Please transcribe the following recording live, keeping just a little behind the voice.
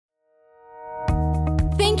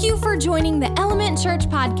Thank you for joining the Element Church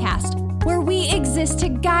podcast, where we exist to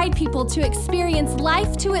guide people to experience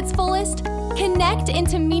life to its fullest, connect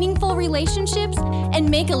into meaningful relationships, and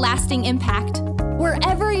make a lasting impact.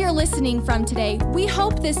 Wherever you're listening from today, we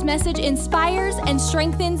hope this message inspires and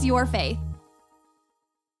strengthens your faith.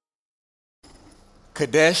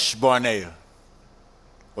 Kadesh Barnea,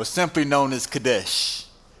 or simply known as Kadesh.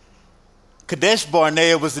 Kadesh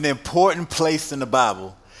Barnea was an important place in the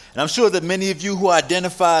Bible. And I'm sure that many of you who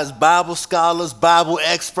identify as Bible scholars, Bible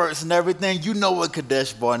experts and everything, you know what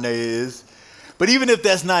Kadesh Barnea is. But even if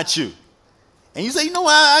that's not you, and you say, you know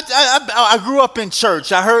what, I grew up in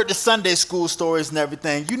church, I heard the Sunday school stories and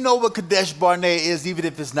everything, you know what Kadesh Barnea is, even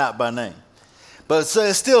if it's not by name. But so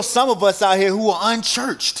there's still some of us out here who are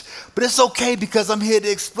unchurched. But it's okay because I'm here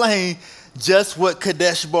to explain just what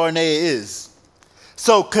Kadesh Barnea is.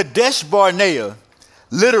 So Kadesh Barnea,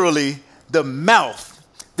 literally the mouth,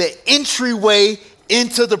 the entryway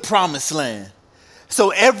into the promised land. So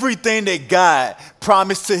everything that God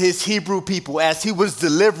promised to his Hebrew people as he was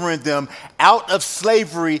delivering them out of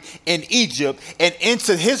slavery in Egypt and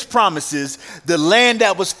into his promises, the land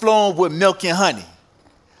that was flowing with milk and honey,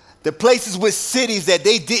 the places with cities that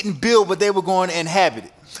they didn't build but they were going to inhabit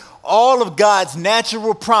it. All of God's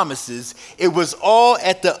natural promises, it was all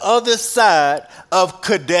at the other side of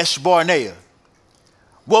Kadesh Barnea.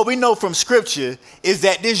 What we know from scripture is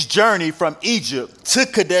that this journey from Egypt to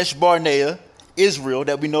Kadesh Barnea, Israel,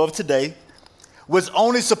 that we know of today, was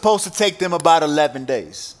only supposed to take them about 11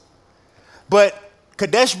 days. But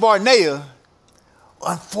Kadesh Barnea,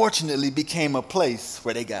 unfortunately, became a place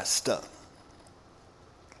where they got stuck.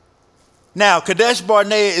 Now, Kadesh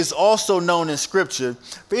Barnea is also known in scripture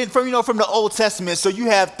from the Old Testament. So you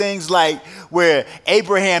have things like where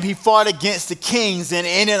Abraham, he fought against the kings and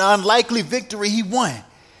in an unlikely victory, he won.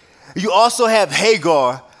 You also have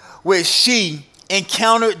Hagar, where she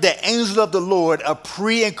encountered the angel of the Lord, a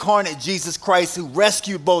pre-incarnate Jesus Christ who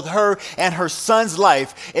rescued both her and her son's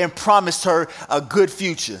life and promised her a good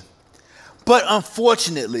future. But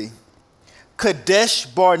unfortunately, Kadesh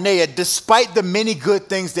Barnea, despite the many good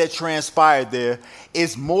things that transpired there,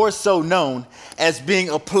 is more so known as being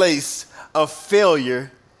a place of failure,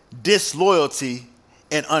 disloyalty,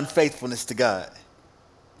 and unfaithfulness to God.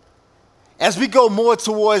 As we go more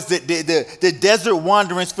towards the desert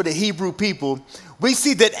wanderings for the Hebrew people, we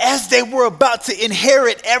see that as they were about to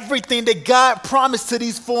inherit everything that God promised to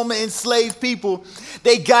these former enslaved people,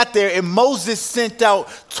 they got there and Moses sent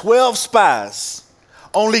out 12 spies.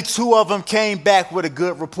 Only 2 of them came back with a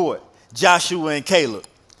good report, Joshua and Caleb.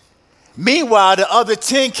 Meanwhile, the other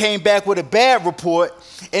 10 came back with a bad report,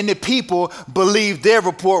 and the people believed their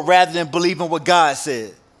report rather than believing what God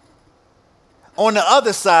said. On the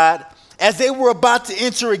other side, as they were about to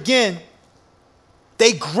enter again,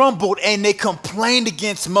 they grumbled and they complained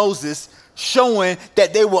against Moses, showing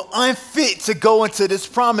that they were unfit to go into this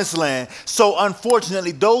promised land. So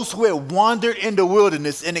unfortunately, those who had wandered in the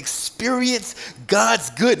wilderness and experienced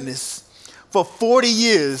God's goodness for 40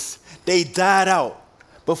 years, they died out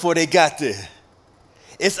before they got there.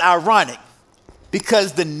 It's ironic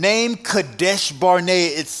because the name Kadesh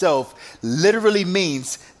Barnea itself literally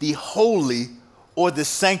means the holy or the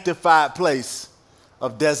sanctified place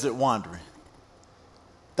of desert wandering.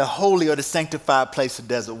 The holy or the sanctified place of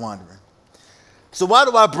desert wandering. So why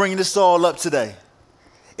do I bring this all up today?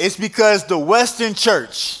 It's because the Western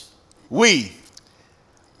church, we've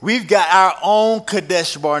got our own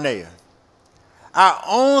Kadesh Barnea. Our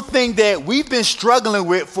own thing that we've been struggling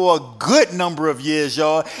with for a good number of years,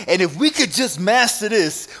 y'all. And if we could just master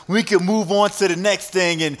this, we could move on to the next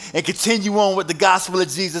thing and continue on with the gospel of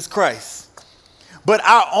Jesus Christ. But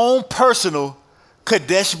our own personal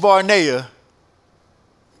Kadesh Barnea,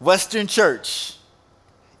 Western church,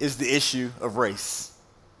 is the issue of race.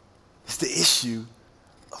 It's the issue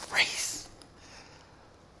of race.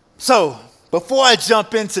 So, before I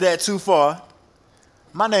jump into that too far,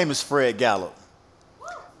 my name is Fred Gallup.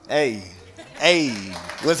 Hey,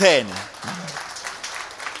 what's happening?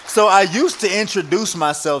 So I used to introduce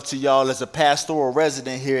myself to y'all as a pastoral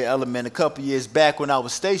resident here at Element a couple years back when I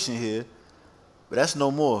was stationed here, but that's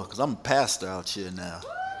no more because I'm a pastor out here now.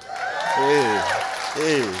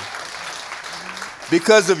 Yeah.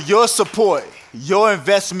 Because of your support, your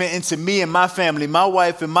investment into me and my family, my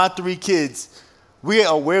wife and my 3 kids, we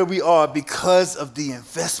are where we are because of the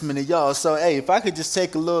investment of y'all. So, hey, if I could just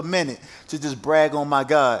take a little minute to just brag on my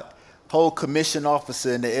God, whole commissioned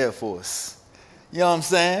officer in the Air Force. You know what I'm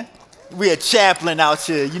saying? We a chaplain out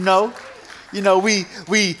here, you know? You know, we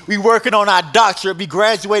working on our doctorate. We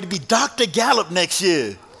graduate to be Dr. Gallup next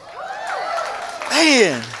year.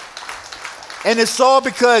 Man. And it's all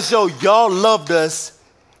because, y'all loved us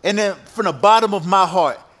And then from the bottom of my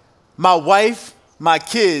heart, my wife, my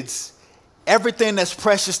kids, everything that's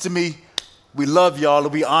precious to me, we love y'all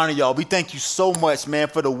and we honor y'all. We thank you so much, man,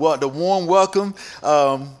 for the warm welcome.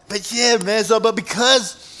 But yeah, man, but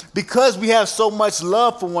because we have so much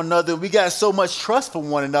love for one another, we got so much trust for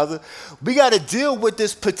one another, we got to deal with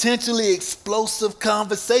this potentially explosive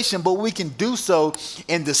conversation, but we can do so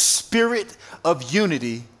in the spirit of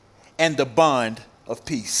unity and the bond of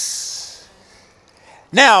peace.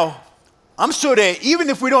 Now, I'm sure that even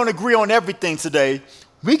if we don't agree on everything today,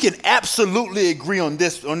 we can absolutely agree on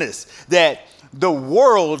this, that the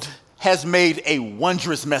world has made a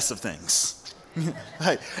wondrous mess of things.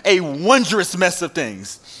 A wondrous mess of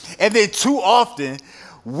things. And then too often,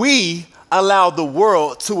 we allow the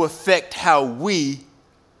world to affect how we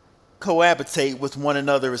cohabitate with one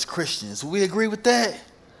another as Christians. We agree with that?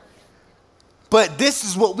 But this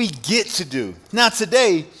is what we get to do. Now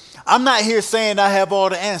today, I'm not here saying I have all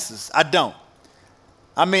the answers. I don't.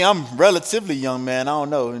 I mean, I'm relatively young, man. I don't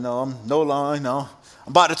know, I'm no longer, I'm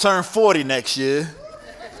about to turn 40 next year.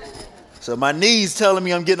 So my knees telling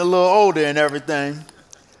me I'm getting a little older and everything.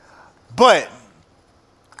 But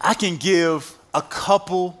I can give a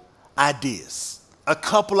couple ideas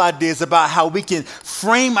about how we can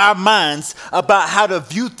frame our minds about how to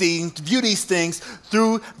view these things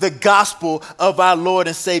through the gospel of our Lord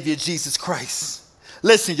and Savior, Jesus Christ.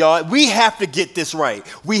 Listen, y'all, we have to get this right.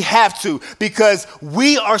 We have to, because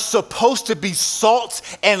we are supposed to be salt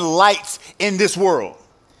and light in this world.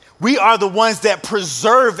 We are the ones that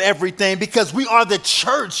preserve everything because we are the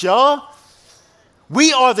church, y'all.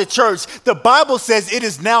 We are the church. The Bible says it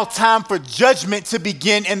is now time for judgment to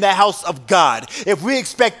begin in the house of God. If we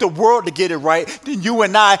expect the world to get it right, then you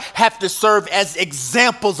and I have to serve as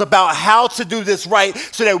examples about how to do this right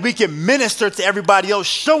so that we can minister to everybody else,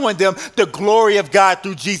 showing them the glory of God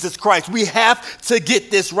through Jesus Christ. We have to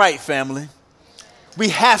get this right, family. We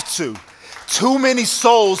have to. Too many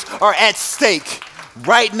souls are at stake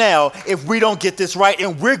right now if we don't get this right,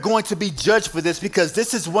 and we're going to be judged for this, because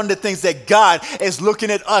this is one of the things that God is looking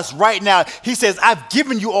at us right now. He says, I've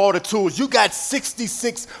given you all the tools. You got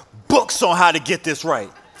 66 books on how to get this right.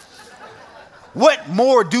 What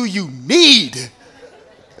more do you need?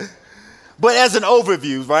 But as an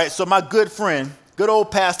overview, right, so my good friend, good old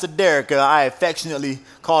Pastor Derek, I affectionately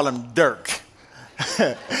call him Dirk.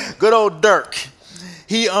 Good old Dirk.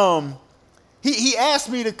 He asked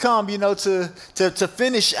me to come, to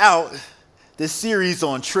finish out the series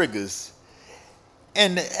on triggers,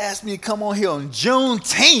 and asked me to come on here on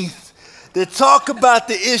Juneteenth to talk about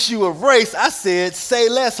the issue of race. I said, say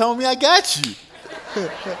less, homie, I got you.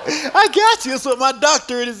 I got you. That's what my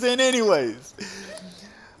doctorate is in anyways.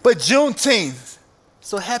 But Juneteenth.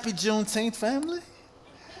 So happy Juneteenth, family.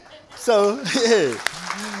 So, yeah.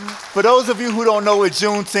 For those of you who don't know what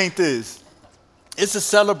Juneteenth is, it's a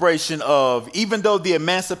celebration of, even though the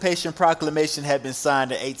Emancipation Proclamation had been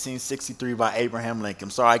signed in 1863 by Abraham Lincoln.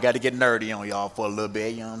 Sorry, I got to get nerdy on y'all for a little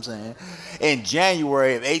bit, you know what I'm saying? In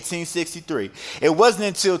January of 1863. It wasn't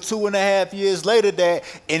until 2.5 years later that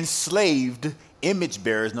enslaved image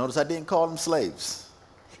bearers, notice I didn't call them slaves,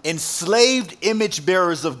 enslaved image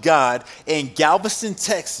bearers of God in Galveston,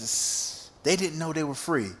 Texas, they didn't know they were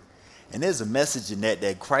free. And there's a message in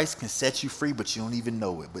that Christ can set you free, but you don't even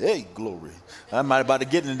know it. But hey, glory. I'm not about to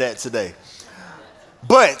get into that today.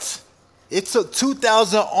 But it took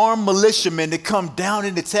 2,000 armed militiamen to come down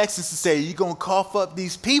into Texas and say, you're going to cough up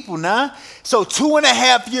these people now? So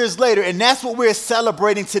 2.5 years later, and that's what we're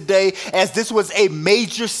celebrating today, as this was a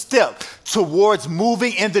major step towards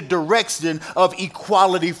moving in the direction of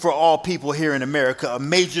equality for all people here in America. A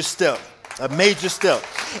major step. A major step.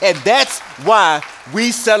 And that's why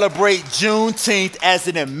we celebrate Juneteenth as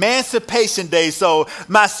an Emancipation Day. So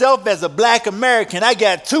myself as a Black American, I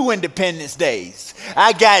got 2 Independence Days.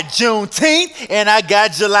 I got Juneteenth and I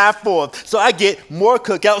got July 4th. So I get more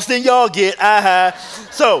cookouts than y'all get.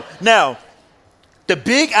 So now, the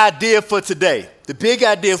big idea for today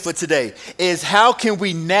is how can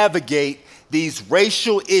we navigate these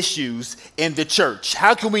racial issues in the church?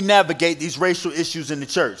 How can we navigate these racial issues in the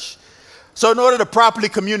church? So in order to properly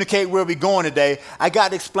communicate where we're going today, I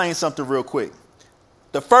got to explain something real quick.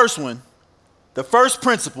 The first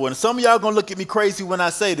principle, and some of y'all going to look at me crazy when I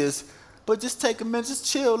say this, but just take a minute, just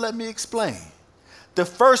chill, let me explain. The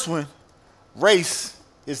first one, race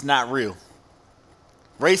is not real.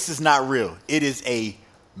 Race is not real. It is a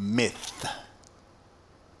myth.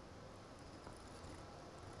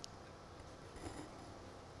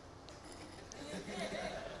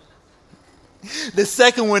 The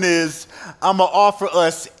second one is, I'm going to offer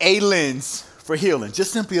us a lens for healing,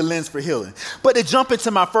 just simply a lens for healing. But to jump into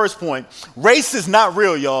my first point, race is not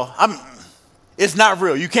real, y'all. It's not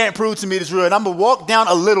real. You can't prove to me it's real. And I'm going to walk down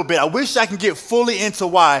a little bit. I wish I can get fully into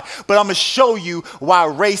why, but I'm going to show you why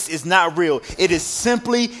race is not real. It is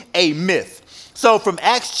simply a myth. So from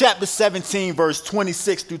Acts chapter 17, verse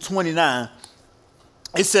 26 through 29,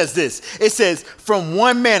 it says this. It says, from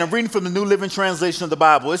one man, I'm reading from the New Living Translation of the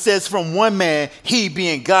Bible. It says, from one man, he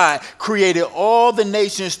being God, created all the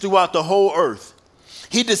nations throughout the whole earth.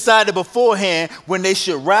 He decided beforehand when they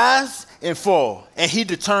should rise and fall, and he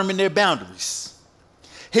determined their boundaries.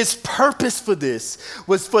 His purpose for this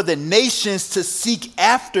was for the nations to seek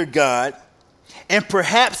after God and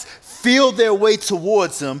perhaps feel their way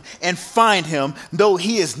towards him and find him, though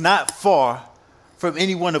he is not far from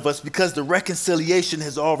any one of us, because the reconciliation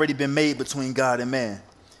has already been made between God and man.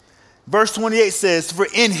 Verse 28 says, for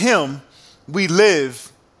in him we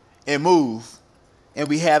live and move, and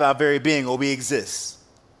we have our very being, or we exist.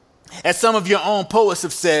 As some of your own poets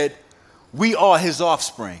have said, we are his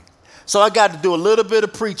offspring. So I got to do a little bit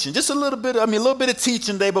of preaching, just a little bit of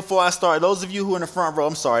teaching today before I start. Those of you who are in the front row,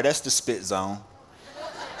 I'm sorry, that's the spit zone.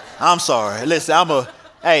 I'm sorry. Listen, I'm a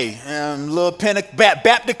little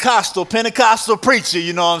Pentecostal preacher,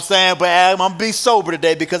 you know what I'm saying? But I'm going to be sober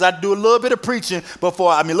today because I do a little bit of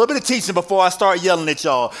teaching before I start yelling at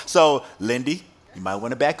y'all. So, Lindy, you might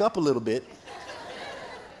want to back up a little bit.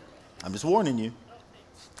 I'm just warning you.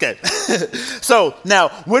 Okay. So now,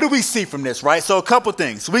 what do we see from this, right? So a couple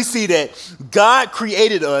things. We see that God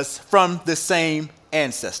created us from the same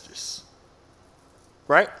ancestors,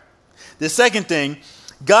 right? The second thing,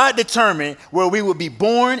 God determined where we would be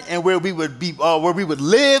born and where we would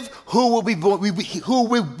live, who we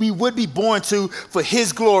would be born to for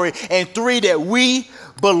his glory. And three, that we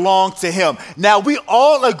belong to him. Now, we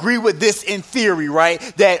all agree with this in theory, right?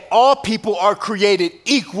 That all people are created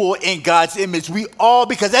equal in God's image.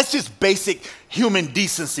 Because that's just basic human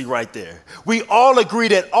decency right there. We all agree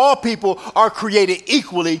that all people are created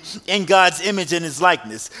equally in God's image and his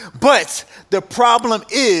likeness. But the problem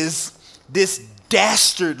is this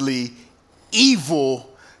dastardly,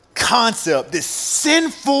 evil concept, this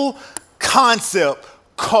sinful concept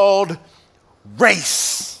called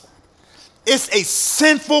race. It's a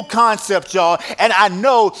sinful concept, y'all. And I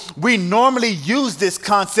know we normally use this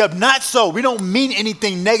concept, not so. We don't mean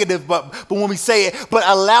anything negative, but when we say it, but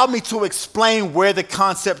allow me to explain where the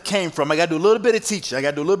concept came from. I got to do a little bit of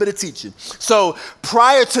teaching. So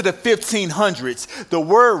prior to the 1500s, the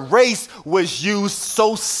word race was used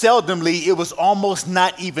so seldomly, it was almost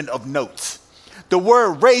not even of note. The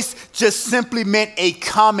word race just simply meant a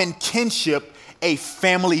common kinship, a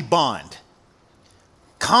family bond.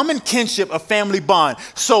 Common kinship, a family bond.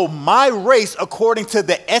 So my race, according to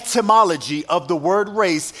the etymology of the word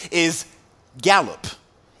race, is Gallup.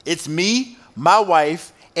 It's me, my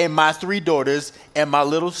wife, and my 3 daughters, and my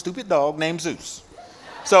little stupid dog named Zeus.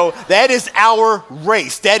 So that is our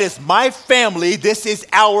race. That is my family. This is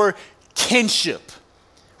our kinship,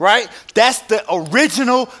 right? That's the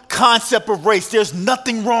original concept of race. There's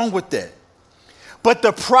nothing wrong with that. But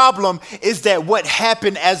the problem is that what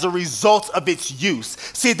happened as a result of its use.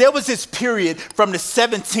 See, there was this period from the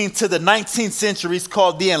 17th to the 19th centuries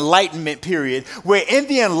called the Enlightenment period, where in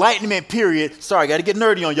the Enlightenment period, sorry, I got to get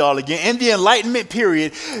nerdy on y'all again. In the Enlightenment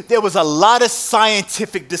period, there was a lot of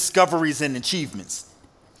scientific discoveries and achievements.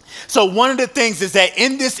 So one of the things is that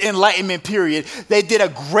in this Enlightenment period, they did a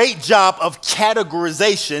great job of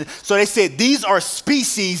categorization. So they said these are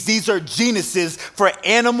species, these are genuses for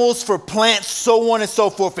animals, for plants, so on and so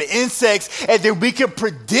forth, for insects, and then we can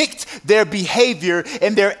predict their behavior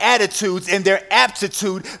and their attitudes and their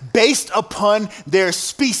aptitude based upon their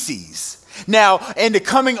species. Now, and they're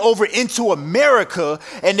coming over into America,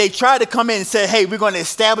 and they tried to come in and say, hey, we're going to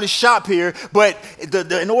establish shop here, but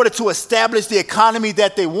in order to establish the economy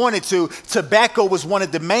that they wanted to, tobacco was one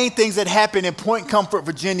of the main things that happened in Point Comfort,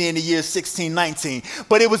 Virginia in the year 1619.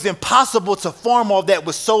 But it was impossible to farm all that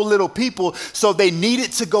with so little people, so they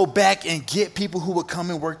needed to go back and get people who would come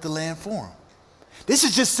and work the land for them. This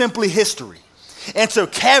is just simply history. And to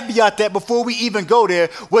caveat that before we even go there,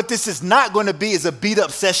 what this is not going to be is a beat up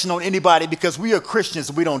session on anybody, because we are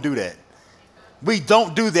Christians. We don't do that. We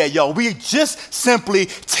don't do that, y'all. We just simply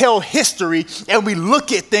tell history and we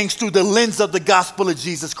look at things through the lens of the gospel of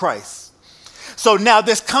Jesus Christ. So now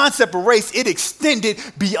this concept of race, it extended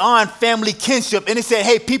beyond family kinship. And it said,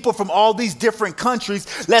 hey, people from all these different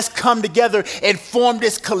countries, let's come together and form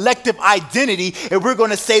this collective identity. And we're going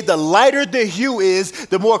to say the lighter the hue is,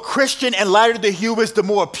 the more Christian and lighter the hue is, the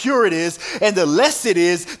more pure it is. And the less it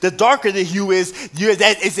is, the darker the hue is.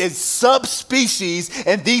 That is a subspecies.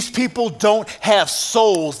 And these people don't have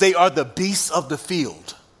souls. They are the beasts of the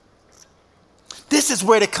field. This is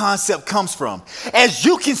where the concept comes from. As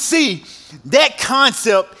you can see, that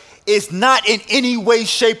concept is not in any way,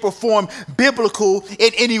 shape, or form biblical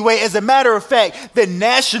in any way. As a matter of fact, the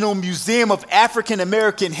National Museum of African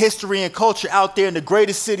American History and Culture out there in the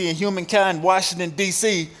greatest city in humankind, Washington,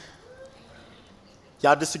 D.C.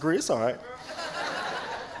 Y'all disagree? It's all right.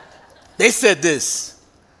 They said this: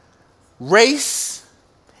 race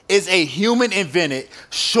is a human-invented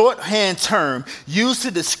shorthand term used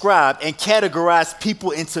to describe and categorize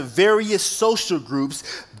people into various social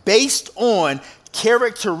groups based on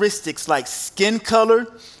characteristics like skin color,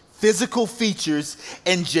 physical features,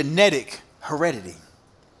 and genetic heredity.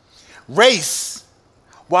 Race,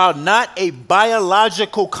 while not a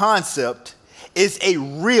biological concept, is a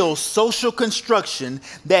real social construction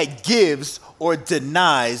that gives or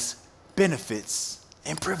denies benefits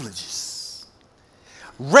and privileges.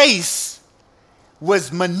 Race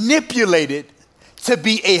was manipulated to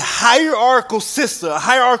be a hierarchical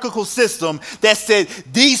system that said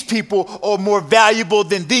these people are more valuable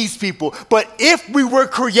than these people. But if we were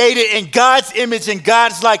created in God's image and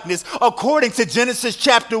God's likeness, according to Genesis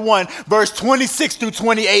chapter 1, verse 26 through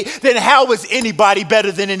 28, then how is anybody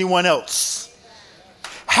better than anyone else?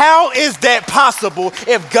 How is that possible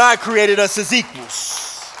if God created us as equals?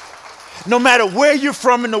 No matter where you're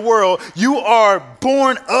from in the world, you are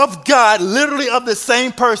born of God, literally of the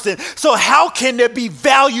same person. So how can there be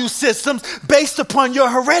value systems based upon your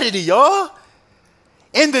heredity, y'all?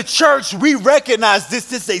 In the church, we recognize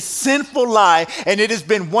this is a sinful lie, and it has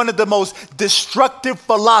been one of the most destructive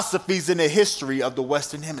philosophies in the history of the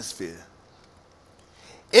Western Hemisphere.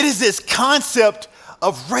 It is this concept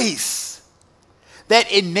of race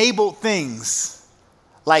that enabled things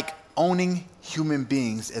like owning human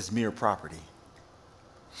beings as mere property.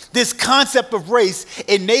 This concept of race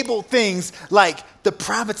enabled things like the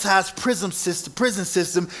privatized prison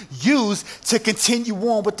system used to continue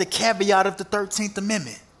on with the caveat of the 13th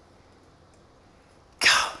Amendment.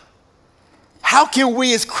 God, how can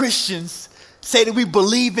we as Christians say that we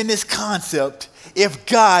believe in this concept if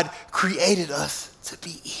God created us to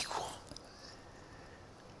be equal?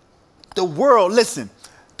 The world, listen,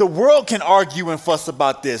 the world can argue and fuss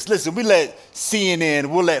about this. Listen, we let CNN,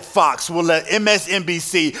 we'll let Fox, we'll let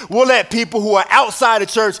MSNBC, we'll let people who are outside the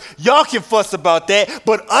church, y'all can fuss about that.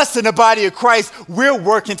 But us in the body of Christ, we're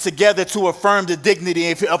working together to affirm the dignity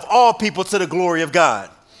of all people to the glory of God.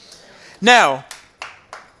 Now,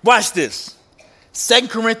 watch this. 2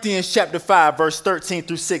 Corinthians chapter 5, verse 13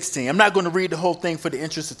 through 16. I'm not going to read the whole thing for the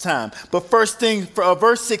interest of time. But verse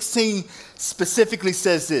 16 specifically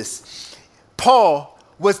says this. Paul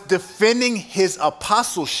was defending his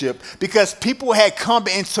apostleship because people had come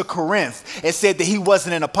into Corinth and said that he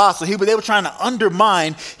wasn't an apostle. They were trying to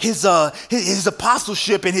undermine his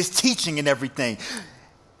apostleship and his teaching and everything.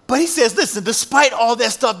 But he says, listen, despite all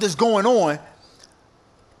that stuff that's going on,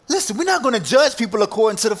 listen, we're not going to judge people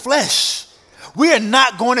according to the flesh. We are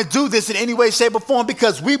not going to do this in any way, shape, or form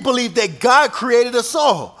because we believe that God created us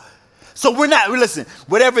all. So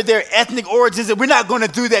whatever their ethnic origins, we're not going to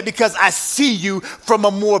do that because I see you from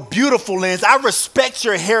a more beautiful lens. I respect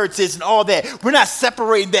your heritage and all that. We're not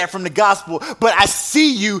separating that from the gospel, but I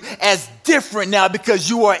see you as different now because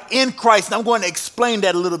you are in Christ. And I'm going to explain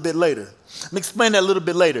that a little bit later.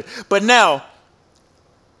 But now,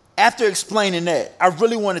 after explaining that, I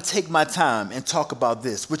really want to take my time and talk about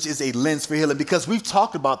this, which is a lens for healing, because we've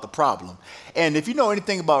talked about the problem. And if you know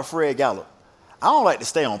anything about Fred Gallup, I don't like to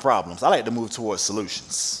stay on problems. I like to move towards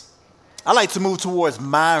solutions. I like to move towards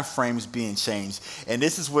mind frames being changed. And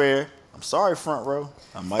this is where, I'm sorry, front row,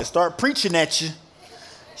 I might start preaching at you.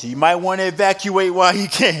 So you might want to evacuate while you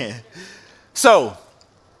can. So,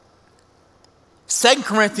 2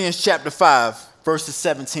 Corinthians chapter 5, verses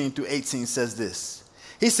 17 through 18 says this.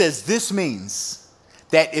 He says, this means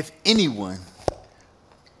that if anyone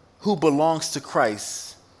who belongs to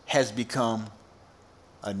Christ has become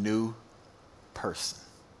a new person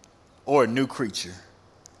or a new creature.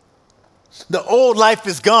 The old life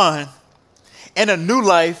is gone and a new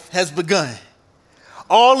life has begun.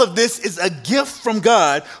 All of this is a gift from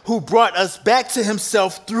God who brought us back to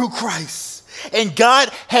himself through Christ. And God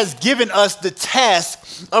has given us the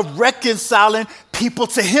task of reconciling people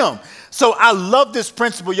to him. So I love this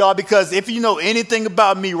principle, y'all, because if you know anything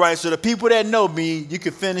about me, right, so the people that know me, you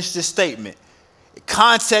can finish this statement.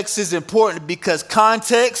 Context is important because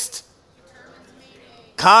context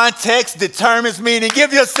determines meaning.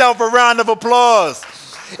 Give yourself a round of applause.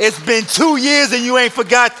 It's been 2 years and you ain't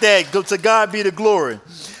forgot that. To God be the glory.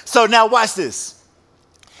 So now watch this.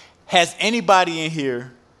 Has anybody in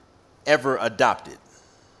here ever adopted?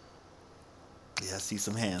 Yeah, I see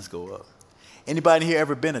some hands go up. Anybody here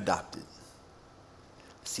ever been adopted?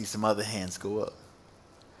 I see some other hands go up.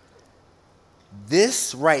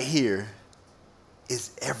 This right here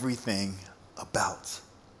is everything about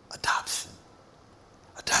adoption.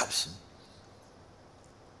 Adoption.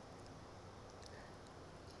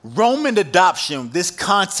 Roman adoption, this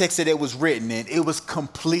context that it was written in, it was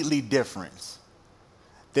completely different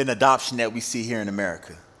than adoption that we see here in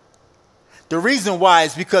America. The reason why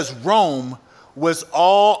is because Rome was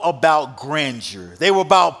all about grandeur. They were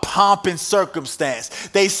about pomp and circumstance.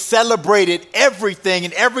 They celebrated everything,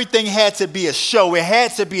 and everything had to be a show. It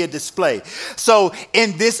had to be a display. So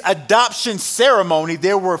in this adoption ceremony,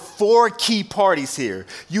 there were 4 key parties here.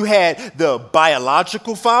 You had the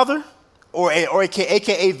biological father, or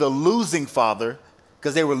AKA the losing father,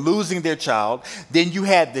 because they were losing their child. Then you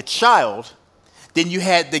had the child. Then you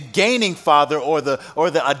had the gaining father or the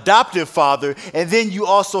adoptive father, and then you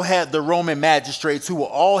also had the Roman magistrates who were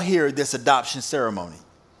all here at this adoption ceremony.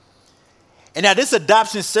 And now this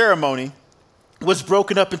adoption ceremony was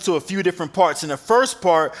broken up into a few different parts. And the first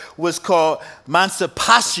part was called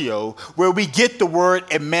Emancipatio, where we get the word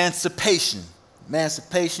emancipation.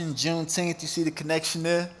 Emancipation, Juneteenth, you see the connection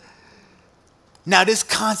there? Now this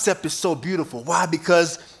concept is so beautiful. Why?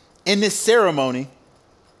 Because in this ceremony,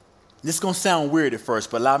 this is going to sound weird at first,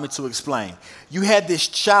 but allow me to explain. You had this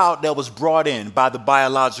child that was brought in by the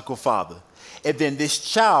biological father, and then this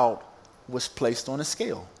child was placed on a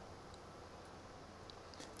scale.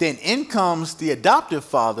 Then in comes the adoptive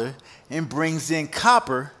father and brings in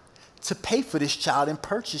copper to pay for this child and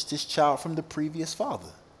purchase this child from the previous father.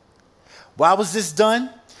 Why was this done?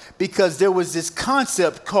 Because there was this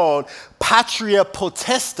concept called patria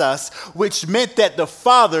potestas, which meant that the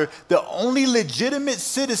father, the only legitimate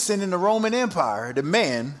citizen in the Roman Empire, the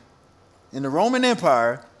man in the Roman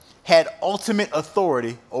Empire, had ultimate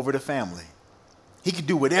authority over the family. He could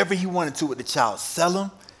do whatever he wanted to with the child, sell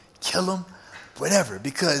him, kill him, whatever,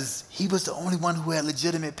 because he was the only one who had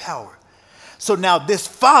legitimate power. So now this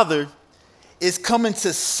father is coming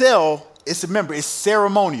to sell. Remember, it's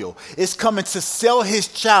ceremonial. It's coming to sell his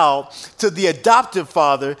child to the adoptive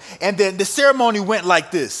father. And then the ceremony went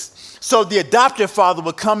like this. So the adoptive father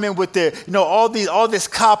would come in with their, all this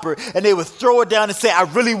copper, and they would throw it down and say, I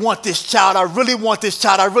really want this child. I really want this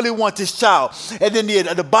child. I really want this child. And then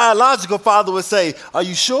the biological father would say, are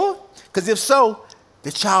you sure? Because if so,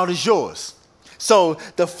 the child is yours. So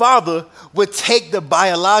the father would take the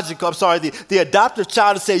adoptive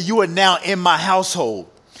child and say, you are now in my household.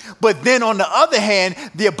 But then on the other hand,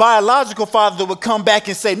 the biological father would come back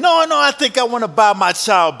and say, no, I think I want to buy my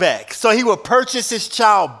child back. So he would purchase his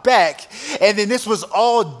child back. And then this was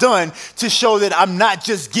all done to show that I'm not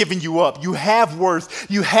just giving you up. You have worth.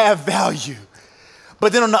 You have value.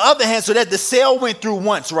 But then on the other hand, so that the sale went through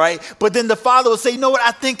once, right? But then the father would say, you know what?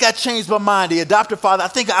 I think I changed my mind. The adoptive father,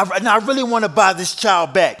 I really want to buy this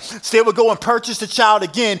child back. So they would go and purchase the child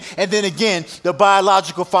again. And then again, the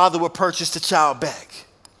biological father would purchase the child back.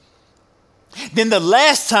 Then the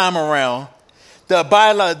last time around,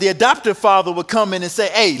 the adoptive father would come in and say,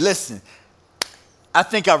 hey, listen, I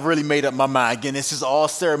think I've really made up my mind. Again, this is all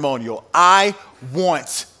ceremonial. I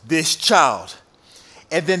want this child.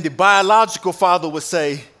 And then the biological father would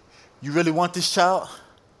say, you really want this child?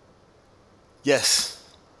 Yes.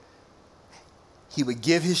 He would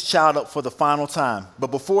give his child up for the final time. But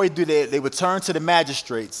before he do that, they would turn to the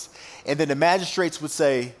magistrates. And then the magistrates would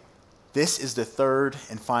say, this is the third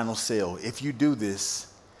and final sale. If you do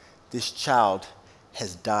this, this child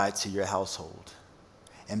has died to your household.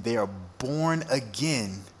 And they are born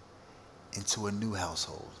again into a new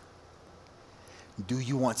household. Do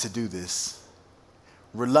you want to do this?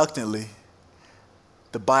 Reluctantly,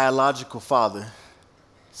 the biological father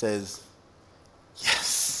says,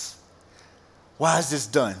 yes. Why is this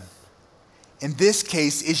done? In this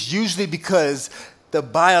case, it's usually because the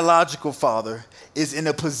biological father is in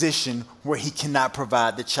a position where he cannot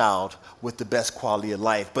provide the child with the best quality of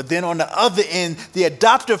life. But then on the other end, the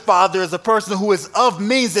adoptive father is a person who is of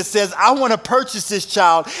means that says, I want to purchase this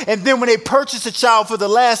child. And then when they purchase the child for the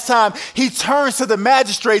last time, he turns to the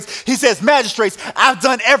magistrates. He says, magistrates, I've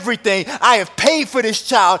done everything. I have paid for this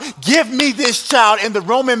child. Give me this child. And the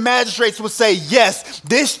Roman magistrates would say, yes,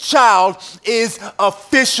 this child is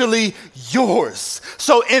officially yours.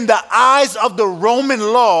 So in the eyes of the Roman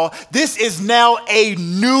law, this is now a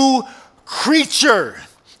new creature.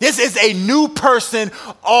 This is a new person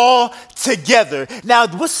altogether. Now,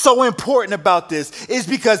 what's so important about this is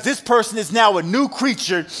because this person is now a new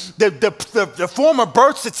creature. The former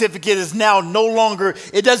birth certificate is now no longer,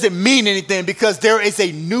 it doesn't mean anything because there is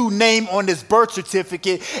a new name on this birth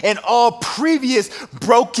certificate, and all previous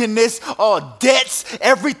brokenness, all debts,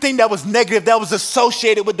 everything that was negative that was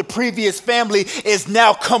associated with the previous family is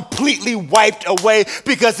now completely wiped away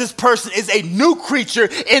because this person is a new creature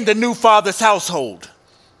in the new father's household.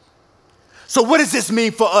 So what does this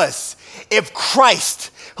mean for us? If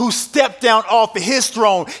Christ, who stepped down off of his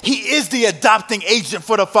throne, he is the adopting agent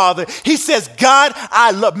for the Father. He says, God,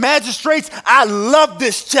 I love magistrates. I love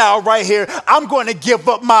this child right here. I'm going to give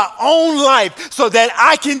up my own life so that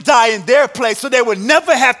I can die in their place so they will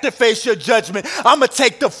never have to face your judgment. I'm going to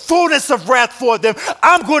take the fullness of wrath for them.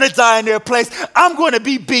 I'm going to die in their place. I'm going to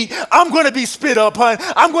be beat. I'm going to be spit upon.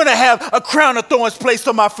 I'm going to have a crown of thorns placed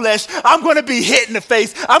on my flesh. I'm going to be hit in the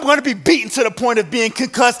face. I'm going to be beaten to the point of being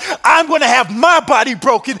concussed. I'm going to have my body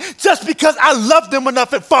broken just because I love them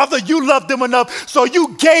enough. And Father, you love them enough, so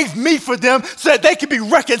you gave me for them so that they can be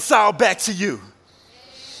reconciled back to you.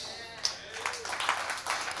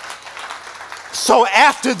 So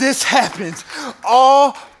after this happens,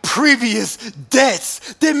 all previous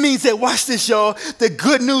debts. That means that, watch this, y'all. The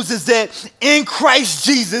good news is that in Christ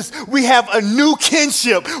Jesus, we have a new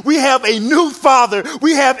kinship. We have a new father.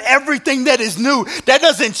 We have everything that is new. That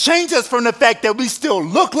doesn't change us from the fact that we still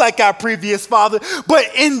look like our previous father. But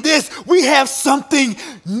in this, we have something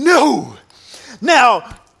new.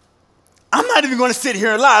 Now, I'm not even going to sit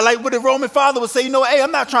here and lie. Like what the Roman father would say, hey,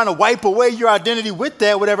 I'm not trying to wipe away your identity with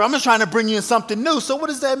that, whatever. I'm just trying to bring you in something new. So what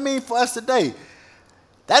does that mean for us today?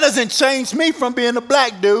 That doesn't change me from being a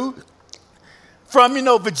black dude. From,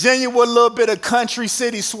 Virginia with a little bit of country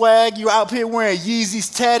city swag. You out here wearing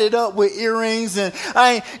Yeezys tatted up with earrings. And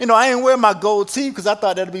I ain't wear my gold teeth because I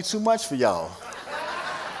thought that'd be too much for y'all.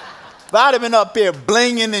 But I'd have been up here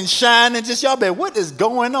blinging and shining. Just y'all been, what is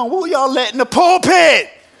going on? Who y'all letting the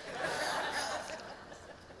pulpit?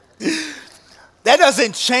 That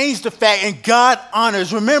doesn't change the fact, and God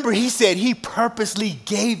honors. Remember, he said he purposely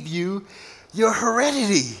gave you your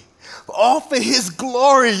heredity, all for his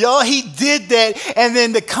glory, y'all. He did that. And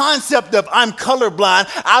then the concept of I'm colorblind,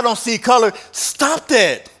 I don't see color, stop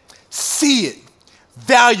that. See it,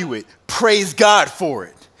 value it, praise God for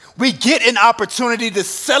it. We get an opportunity to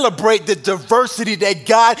celebrate the diversity that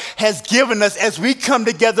God has given us as we come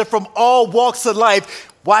together from all walks of life.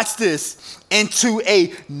 Watch this, into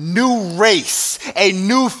a new race, a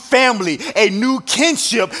new family, a new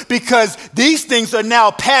kinship, because these things are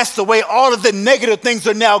now passed away. All of the negative things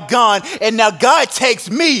are now gone. And now God takes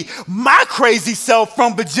me, my crazy self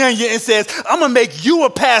from Virginia, and says, I'm going to make you a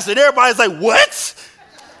pastor. And everybody's like, what?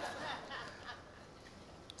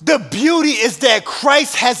 The beauty is that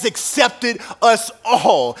Christ has accepted us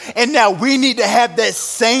all. And now we need to have that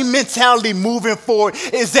same mentality moving forward,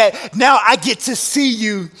 is that now I get to see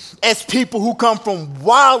you as people who come from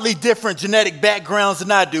wildly different genetic backgrounds than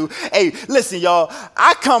I do. Hey, listen, y'all,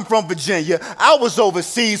 I come from Virginia. I was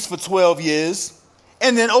overseas for 12 years.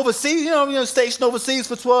 And then overseas, stationed overseas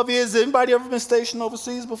for 12 years. Anybody ever been stationed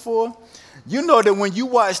overseas before? You know that when you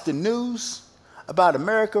watch the news about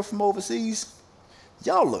America from overseas,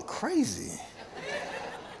 y'all look crazy.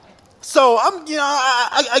 So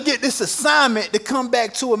I get this assignment to come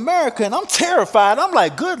back to America, and I'm terrified. I'm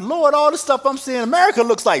like, good Lord, all the stuff I'm seeing in America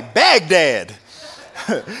looks like Baghdad.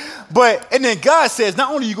 And then God says,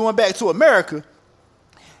 not only are you going back to America,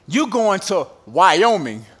 you're going to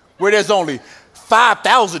Wyoming, where there's only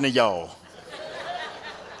 5,000 of y'all.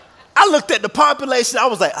 I looked at the population. I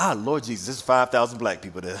was like, Lord Jesus, there's 5,000 black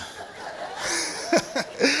people there.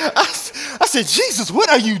 I said, Jesus, what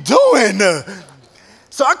are you doing?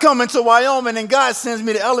 So I come into Wyoming, and God sends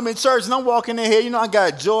me to Element Church, and I'm walking in here. I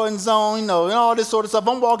got Jordans on, and all this sort of stuff.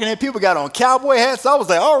 I'm walking in, people got on cowboy hats. So I was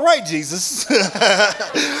like, all right, Jesus.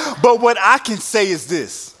 But what I can say is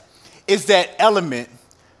this, is that Element,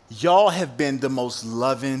 y'all have been the most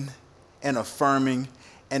loving and affirming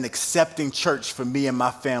and accepting church for me and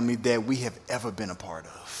my family that we have ever been a part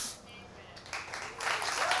of.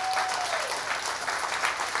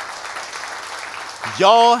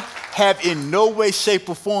 Y'all have in no way, shape,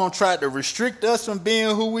 or form tried to restrict us from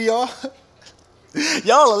being who we are.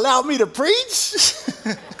 Y'all allowed me to preach.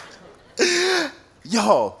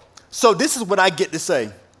 Y'all, so this is what I get to say.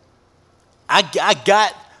 I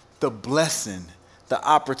got the blessing, the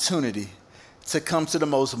opportunity to come to the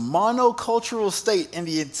most monocultural state in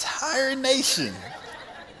the entire nation.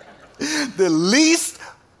 The least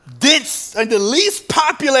dense and the least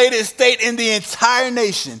populated state in the entire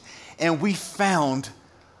nation. And we found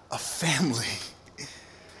a family,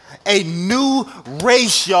 a new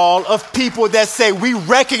race, y'all, of people that say we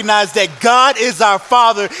recognize that God is our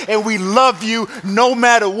Father and we love you no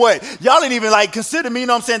matter what. Y'all didn't even like consider me, you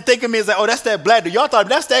know what I'm saying? Think of me as like, oh, that's that black dude. Y'all thought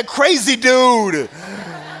that's that crazy dude.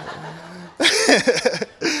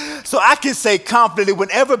 So I can say confidently,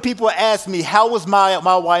 whenever people ask me, how was my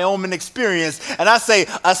Wyoming experience? And I say,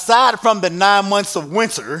 aside from the 9 months of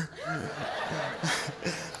winter,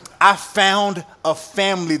 I found a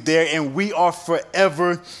family there, and we are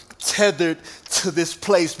forever tethered to this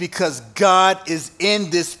place because God is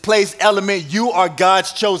in this place. Element, you are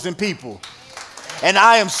God's chosen people. And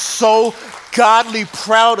I am so godly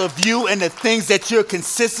proud of you and the things that you're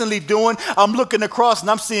consistently doing. I'm looking across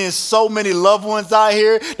and I'm seeing so many loved ones out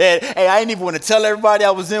here that, hey, I didn't even want to tell everybody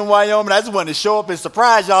I was in Wyoming. I just wanted to show up and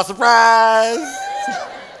surprise y'all. Surprise!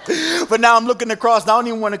 But now I'm looking across, and I don't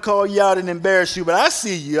even want to call you out and embarrass you, but I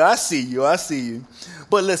see you.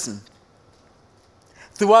 But listen,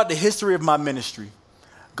 throughout the history of my ministry,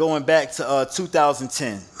 going back to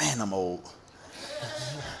 2010, man, I'm old.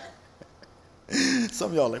 Some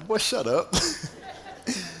of y'all are like, boy, shut up.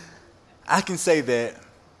 I can say that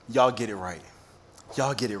y'all get it right.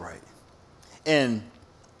 Y'all get it right. And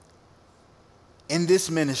in this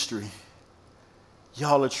ministry,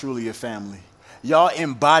 y'all are truly a family. Y'all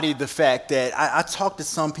embody the fact that I talk to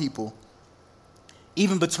some people,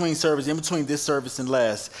 even between service, in between this service and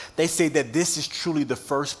last, they say that this is truly the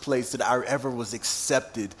first place that I ever was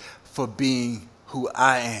accepted for being who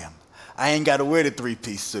I am. I ain't got to wear the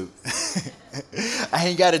 3-piece suit. I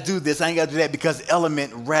ain't got to do this. I ain't got to do that because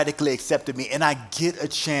Element radically accepted me. And I get a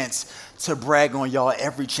chance to brag on y'all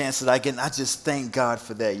every chance that I get. And I just thank God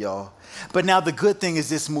for that, y'all. But now the good thing is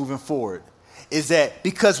this moving forward. Is that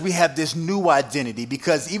because we have this new identity,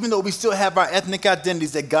 because even though we still have our ethnic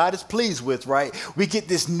identities that God is pleased with, right? We get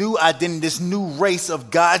this new identity, this new race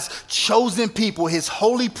of God's chosen people, his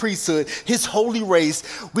holy priesthood, his holy race.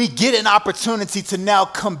 We get an opportunity to now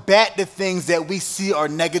combat the things that we see are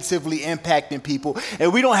negatively impacting people.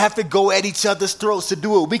 And we don't have to go at each other's throats to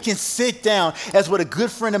do it. We can sit down as what a good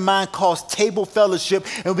friend of mine calls table fellowship,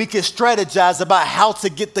 and we can strategize about how to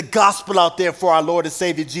get the gospel out there for our Lord and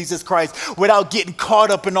Savior, Jesus Christ, without getting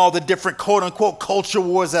caught up in all the different quote-unquote culture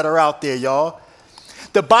wars that are out there, y'all.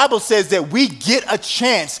 The Bible says that we get a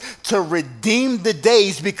chance to redeem the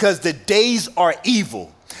days because the days are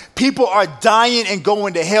evil. People are dying and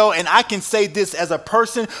going to hell, and I can say this as a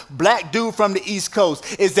person, black dude from the East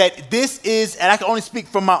Coast, is that this is, and I can only speak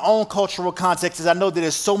from my own cultural context, as I know that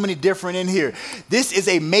there's so many different in here. This is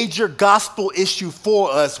a major gospel issue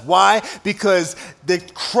for us. Why? Because the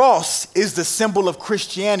cross is the symbol of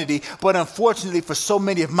Christianity, but unfortunately for so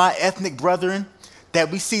many of my ethnic brethren,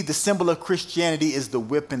 that we see the symbol of Christianity is the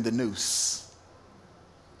whip and the noose.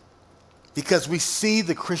 Because we see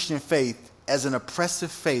the Christian faith as an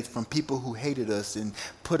oppressive faith from people who hated us and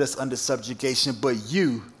put us under subjugation, but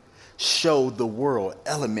you showed the world,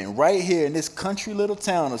 Element, right here in this country little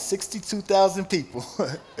town of 62,000 people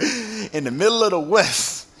in the middle of the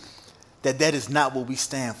West, that is not what we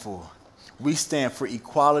stand for. We stand for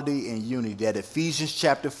equality and unity, that Ephesians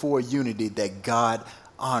chapter 4 unity that God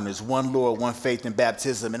honors, one Lord, one faith, and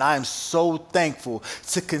baptism. And I am so thankful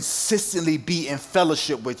to consistently be in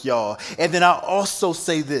fellowship with y'all. And then I also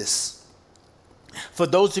say this. For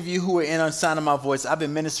those of you who are in on sound of my voice, I've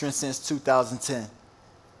been ministering since 2010.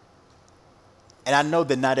 And I know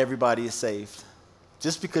that not everybody is saved.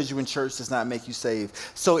 Just because you're in church does not make you saved.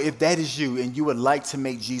 So if that is you and you would like to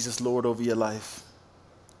make Jesus Lord over your life,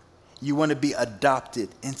 you want to be adopted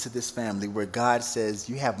into this family where God says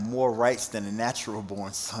you have more rights than a natural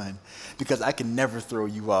born son because I can never throw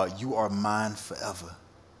you out. You are mine forever.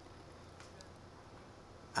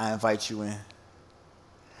 I invite you in.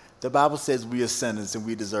 The Bible says we are sinners and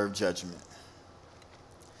we deserve judgment.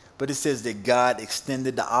 But it says that God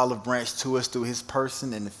extended the olive branch to us through his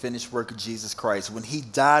person and the finished work of Jesus Christ. When he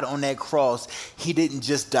died on that cross, he didn't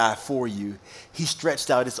just die for you. He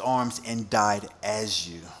stretched out his arms and died as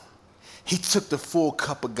you. He took the full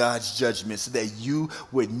cup of God's judgment so that you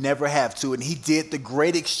would never have to. And he did the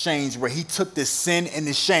great exchange where he took the sin and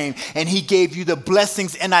the shame and he gave you the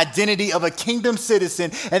blessings and identity of a kingdom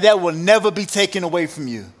citizen, and that will never be taken away from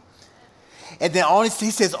you. And then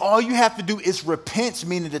he says, all you have to do is repent,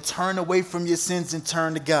 meaning to turn away from your sins and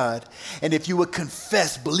turn to God. And if you would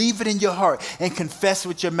confess, believe it in your heart, and confess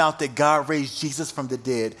with your mouth that God raised Jesus from the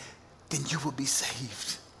dead, then you will be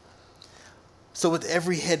saved. So with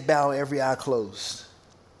every head bowed, every eye closed,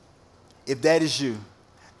 if that is you,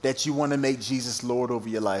 that you want to make Jesus Lord over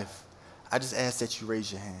your life, I just ask that you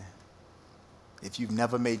raise your hand. If you've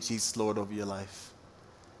never made Jesus Lord over your life,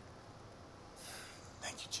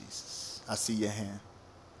 thank you, Jesus. I see your hand.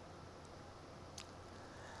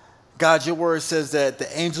 God, your word says that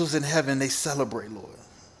the angels in heaven, they celebrate, Lord.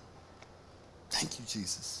 Thank you,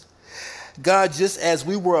 Jesus. God, just as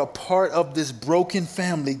we were a part of this broken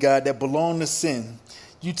family, God, that belonged to sin,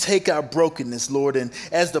 you take our brokenness, Lord, and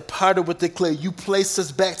as the potter with the clay, you place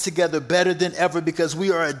us back together better than ever because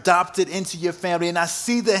we are adopted into your family. And I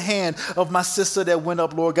see the hand of my sister that went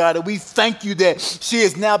up, Lord God, and we thank you that she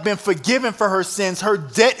has now been forgiven for her sins. Her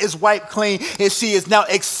debt is wiped clean, and she is now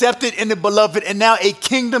accepted in the beloved and now a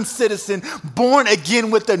kingdom citizen, born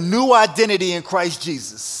again with a new identity in Christ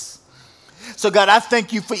Jesus. So God, I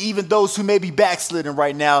thank you for even those who may be backsliding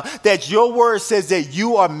right now, that your word says that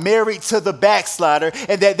you are married to the backslider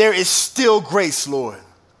and that there is still grace, Lord.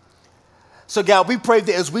 So God, we pray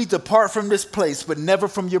that as we depart from this place, but never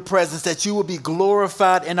from your presence, that you will be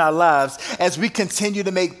glorified in our lives as we continue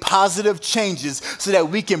to make positive changes so that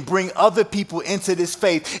we can bring other people into this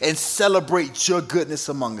faith and celebrate your goodness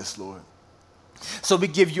among us, Lord. So we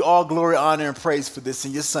give you all glory, honor, and praise for this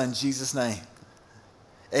in your son, Jesus' name.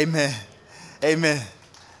 Amen. Amen.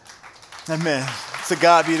 Amen. To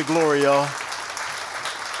God be the glory, y'all.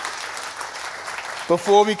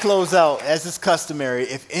 Before we close out, as is customary,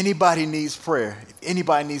 if anybody needs prayer,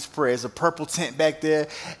 there's a purple tent back there.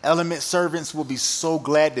 Element servants will be so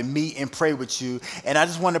glad to meet and pray with you. And I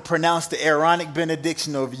just want to pronounce the Aaronic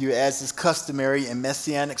benediction over you as is customary in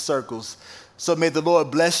Messianic circles. So may the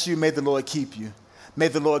Lord bless you. May the Lord keep you. May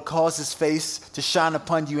the Lord cause his face to shine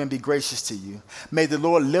upon you and be gracious to you. May the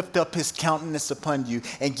Lord lift up his countenance upon you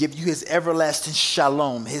and give you his everlasting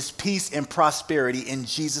shalom, his peace and prosperity in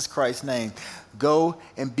Jesus Christ's name. Go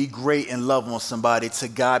and be great and love on somebody. To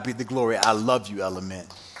God be the glory. I love you, Element.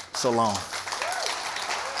 So long.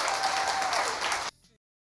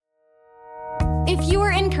 If you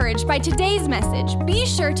were encouraged by today's message, be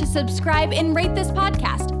sure to subscribe and rate this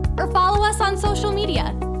podcast or follow us on social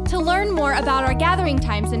media. To learn more about our gathering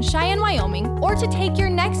times in Cheyenne, Wyoming, or to take your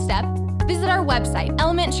next step, visit our website,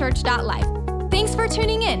 elementchurch.life. Thanks for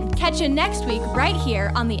tuning in. Catch you next week right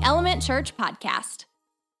here on the Element Church Podcast.